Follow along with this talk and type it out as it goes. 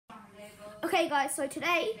Okay guys, so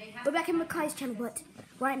today we're back in Makai's channel, but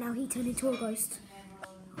right now he turned into a ghost.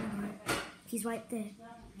 Oh no, he's right there.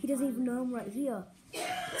 He doesn't even know I'm right here.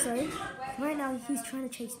 So right now he's trying to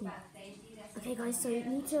chase me. Okay guys, so you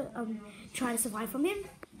need to try to survive from him.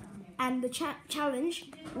 And the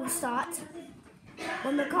challenge will start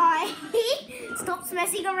when Makai stops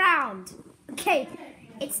messing around. Okay,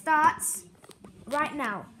 it starts right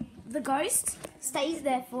now. The ghost stays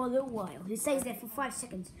there for a little while. He stays there for 5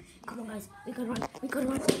 seconds. Come on guys, we gotta run, we gotta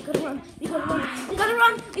run, we gotta run, we gotta run, we gotta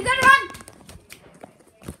run, we gotta run!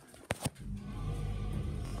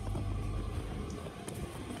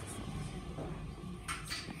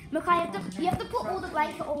 Makai, you have to put all the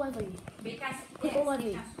blanket all over you. Put all over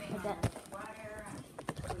you, like that.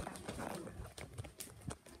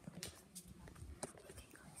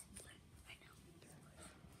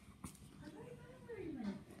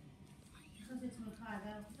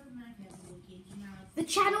 The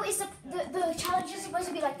channel is the challenge is supposed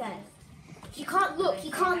to be like that. You can't look.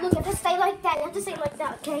 You can't look. You have to stay like that. You have to stay like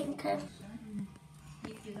that. Okay. Okay.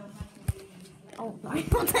 Oh no!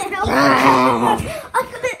 What the hell? I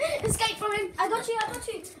couldn't escape from him. I got you. I got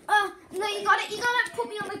you. No, you got it. You gotta put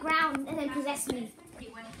me on the ground and then possess me. You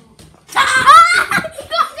got it.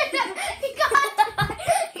 You got it.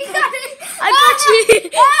 I got you.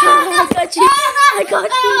 I got you. I got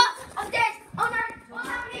you. I'm dead. Oh no.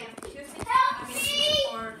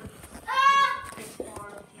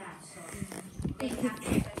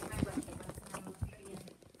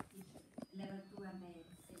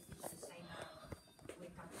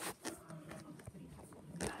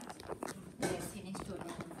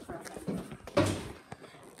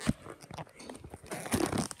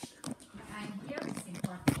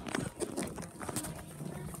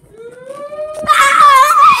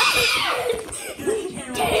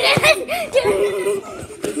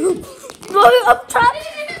 What's happening?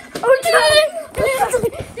 Help me. I'm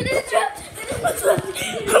trapped. I'm trapped.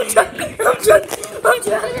 I'm trapped. I'm trapped. I'm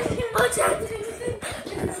trapped. I'm trapped.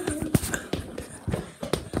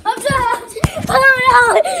 I'm trapped. I'm trapped. Oh no!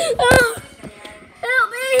 Help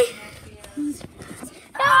me!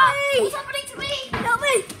 Help me! What's happening to me? Help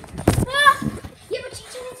me! Yeah, but you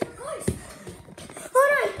turned into a ghost. Oh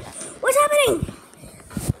no! What's happening?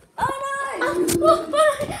 Oh no! Oh no!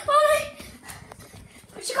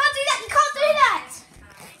 But you can't do that! You can't do that!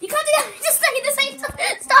 You can't do that! Just stay in the same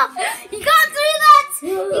stop! You can't do that!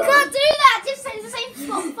 You can't do that! Just stay in the same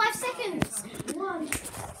spot for 5 seconds. One.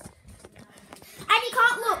 And you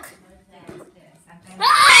can't look.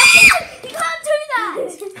 You can't do that!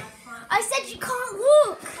 I said you can't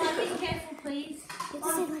look. Be careful, please. You have to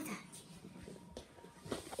say it like that.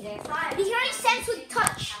 You can only sense with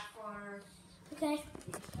touch. Okay.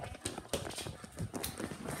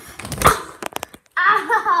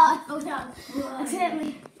 Ah! Oh no!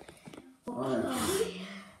 Accidentally. What's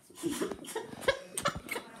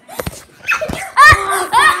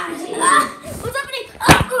happening?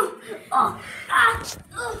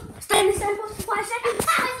 Stay in the same spot for 5 seconds.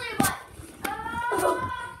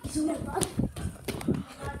 He's on your butt.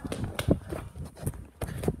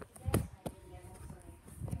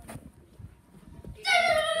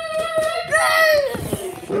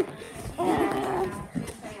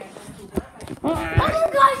 Oh,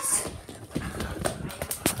 guys!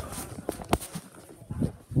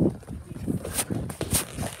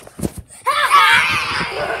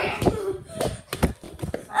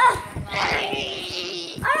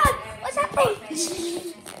 What's happening?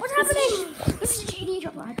 What's happening? This is you need to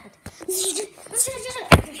drop my iPad.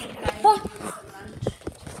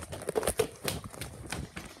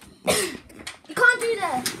 You can't do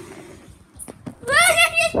that.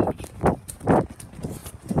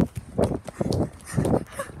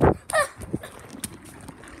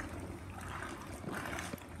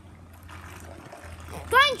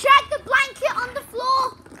 Don't drag the blanket on the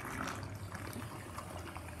floor.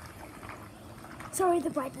 Sorry, the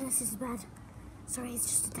brightness is bad. Sorry, it's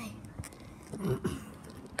just a day. There's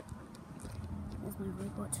my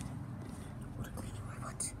robot. What a clean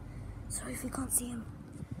robot. Sorry if you can't see him.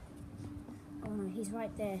 Oh no, he's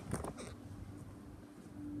right there.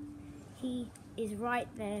 He is right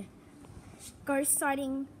there. Ghost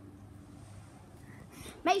sighting.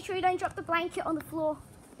 Make sure you don't drop the blanket on the floor.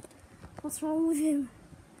 What's wrong with him?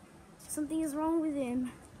 Something is wrong with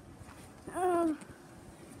him.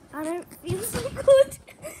 I don't feel so good.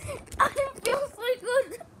 I don't feel so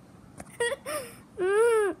good.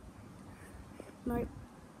 No,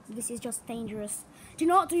 this is just dangerous. Do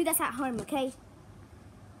not do this at home, okay?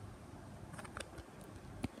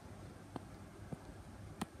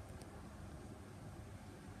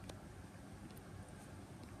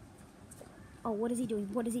 Oh, what is he doing?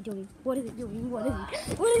 What is he doing? What is he doing? What is he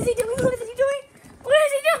doing? What is he doing? What is he doing? What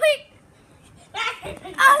is he doing?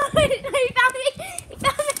 Oh, he found me! He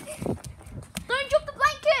found me! Don't drop the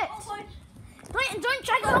blanket! Don't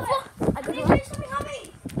try to go for. I got do something on me.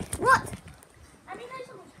 What? I need to do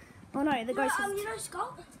something. Oh no, the ghost is. You know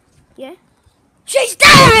Skull? Yeah? She's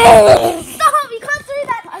dead! Stop! You can't do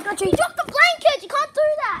that! I got you. Drop the blanket! You can't do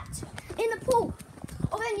that! In the pool.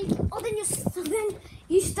 Or then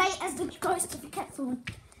you stay as the ghost of the cat phone.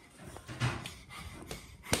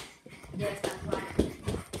 Yes, that's right.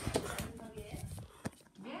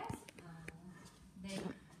 Yes.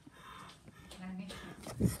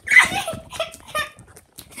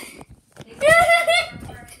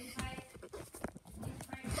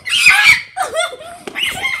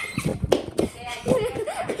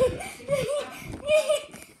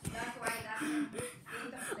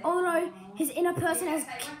 Oh no, his inner person has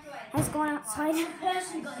gone outside.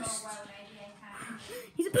 Person ghost.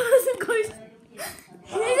 He's a person ghost. He's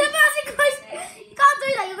a person ghost. You can't do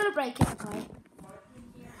that. You're gonna break it. Okay.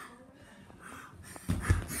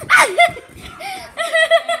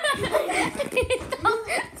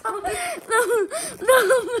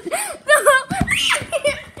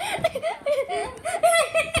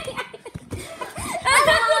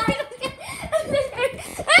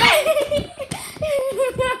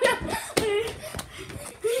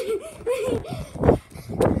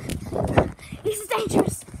 This is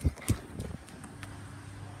dangerous.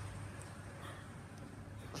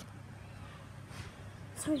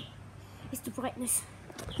 Sorry, it's the brightness.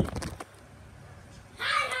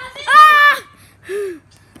 Ah! Don't,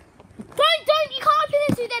 you can't open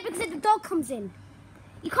it through there because then the dog comes in.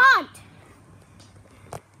 You can't.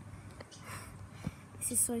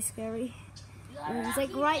 This is so scary. And he's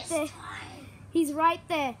like right there. He's right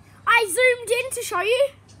there. I zoomed in to show you.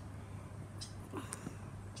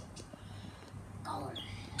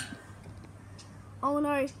 Oh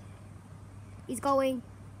no. He's going.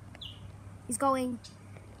 He's going.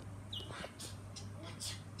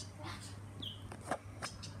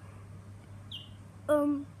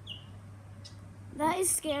 That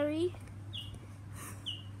is scary.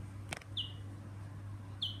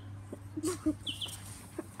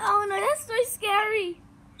 Oh no, that's so scary.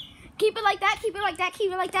 Keep it like that, keep it like that,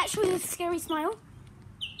 keep it like that. Show you a scary smile.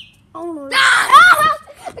 Oh no. Ah!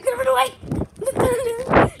 I gotta run away.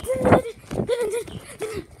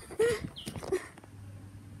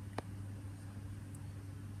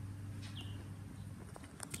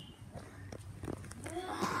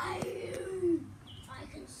 I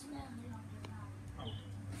can smell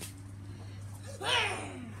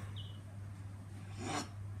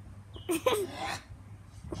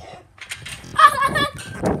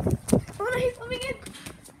Oh no, he's coming in.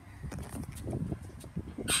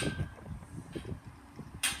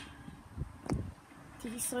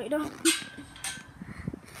 Did he slow it down?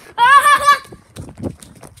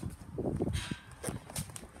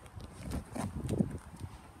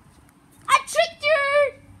 I tricked you!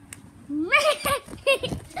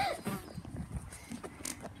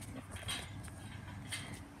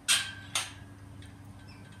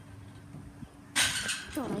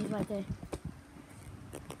 Oh, no, he's right there.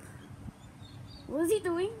 What is he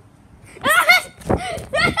doing?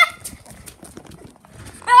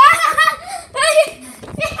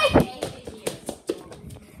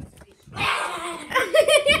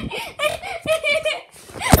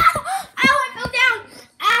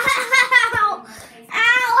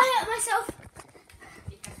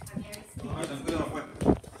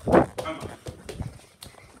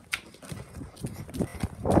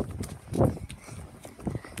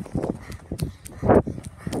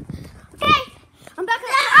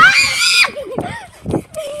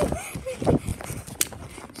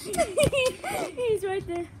 He's right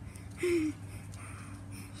there.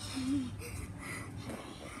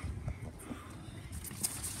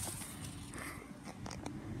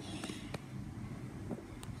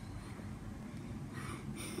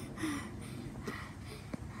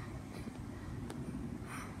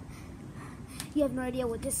 You have no idea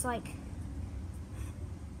what this like.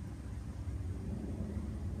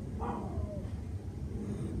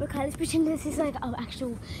 Okay, let's pretend this is like an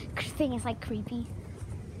actual thing. It's like creepy.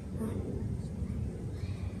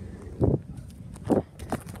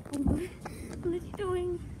 What is he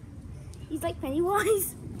doing? He's like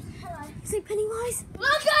Pennywise. Hello. He's like Pennywise. Look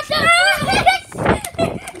at that!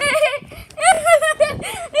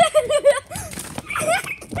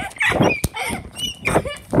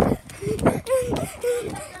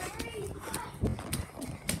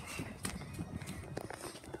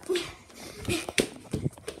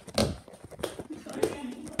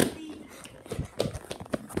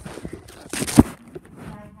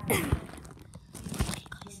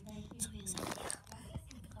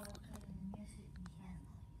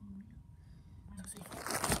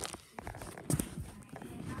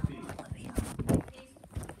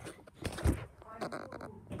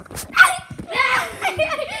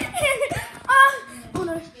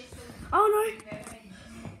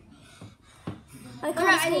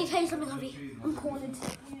 tell you something, Harvey. I'm cornered.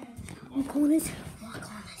 I'm cornered. Oh, I'm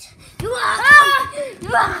cornered. You are.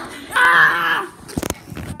 You are.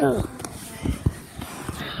 Ugh.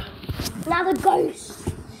 Now the ghost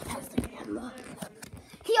has the camera.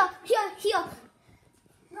 Here.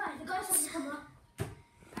 No, the ghost has the camera.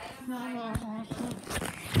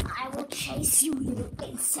 I will chase you, little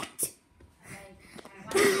insect.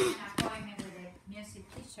 An appointment with a music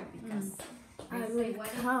teacher because I will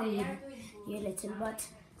come, you little butt.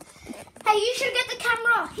 Hey, you should get the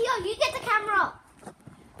camera. Here, you get the camera.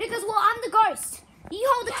 Because, well, I'm the ghost. You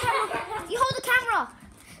hold the camera. You hold the camera.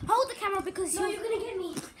 Hold the camera because you're going to get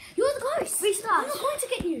me. You're the ghost. Restart. I'm not going to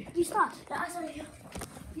get you. Restart. No, I'm sorry. Can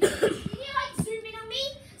you, like, zoom in on me?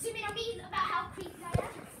 Zoom in on me about how creepy I am?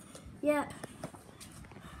 Yeah.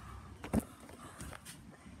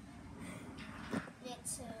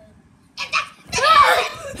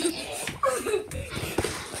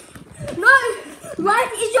 No!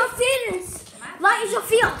 Light is your fears! Light is your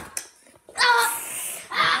fear!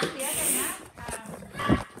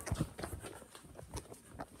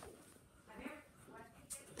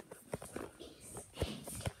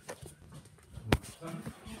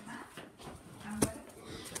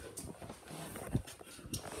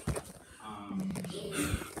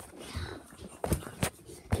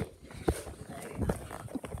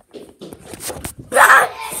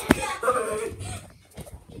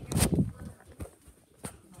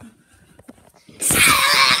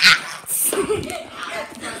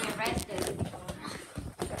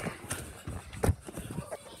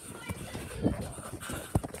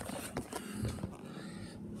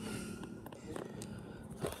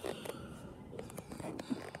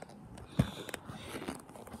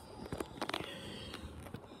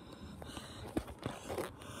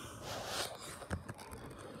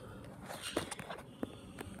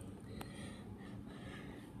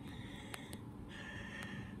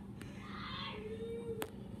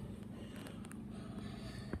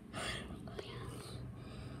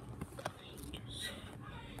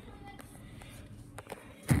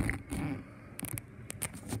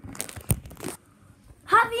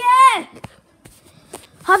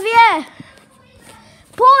 Javier!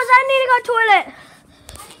 Pause, I need to go toilet.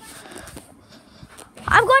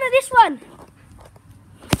 I've got this one.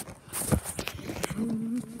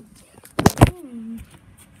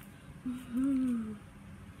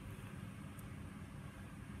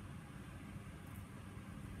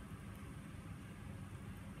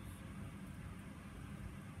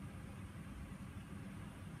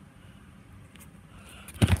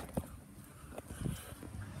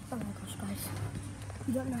 Oh my gosh, guys.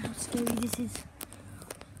 You don't know how scary this is.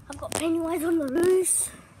 I've got Pennywise on the loose.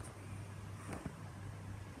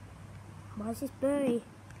 Why is this berry?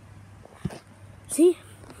 See?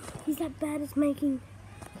 He's that bad at making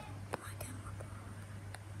my camera.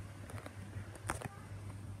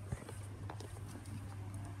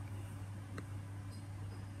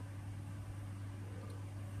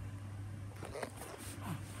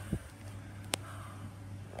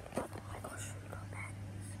 Oh my gosh, look how bad it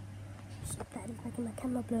is. So bad it's making my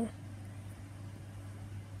camera blur.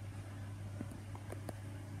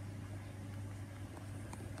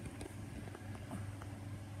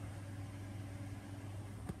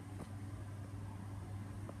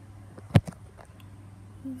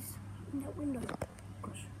 He's in that window.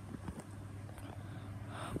 Gosh.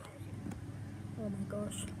 Oh my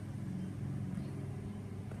gosh.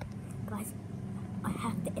 Guys, I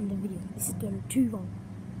have to end the video. This is getting too long.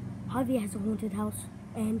 Harvey has a haunted house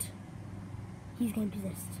and he's getting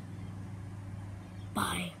possessed.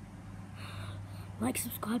 Bye. Like,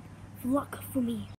 subscribe for luck for me.